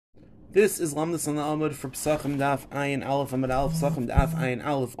This is Lamdas on the Amud for Pesachim Daf Ayin Aleph Amud Aleph Pesachim Daf Ayin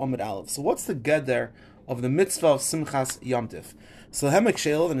Aleph Amud Aleph. So what's the geder of the mitzvah of Simchas Yom Tif? So Hemek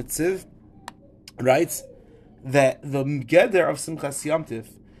Sheil, the Netziv, writes that the geder of Simchas Yom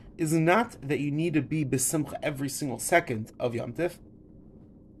Tif is not that you need to be besimcha every single second of Yom Tif.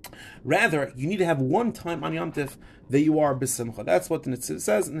 Rather, you need to have one time on Yom Tif that you are besimcha. That's what the Netziv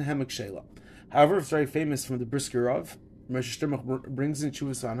says in the Hemek Sheila. However, it's very famous from the Brisker Rav. Moshe Shtermach brings in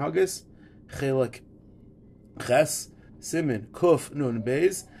Chuvas Hanhagis, Chelik Ches, Simin, Kuf, Nun,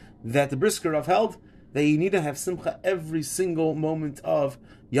 Beis, that the Brisker Rav held that you need to have simcha every single moment of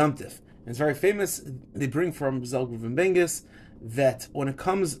Yom Tif. And it's very famous, they bring from Zelgov and Bengis, that when it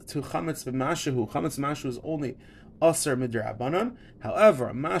comes to Chametz B'Mashahu is only Aser Midrabanan. However,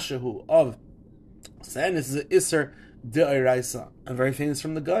 a Mashahu of sadness is an Isser De'iraisa. And very famous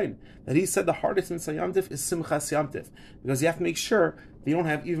from the Gaon, that he said the hardest mitzvah Yom Tif is Simchas Yom Tif, because you have to make sure that you don't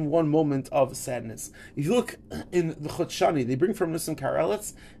have even one moment of sadness. If you look in the Chut Shani, they bring from Nissim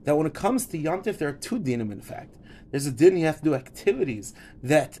Karelitz that when it comes to Yom Tif, there are two dinim in fact. There's a din you have to do activities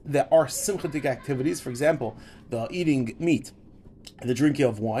that are simchatic activities, for example, the eating meat, the drinking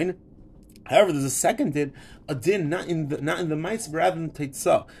of wine. However, there's a second din, a din not in the mitzvah, but rather in the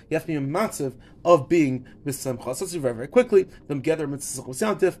teitzah. You have to be a matzav of being b'simcha. So let's do very, very quickly. The Megeder mitzvah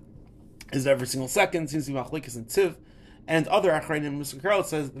Yom Tif is every single second. Seems to be machlekes and tiv, and other achrayim. Mr. Carl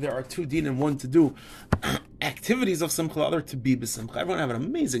says there are two din and one to do activities of simcha, the other to be b'simcha. Everyone have an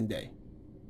amazing day.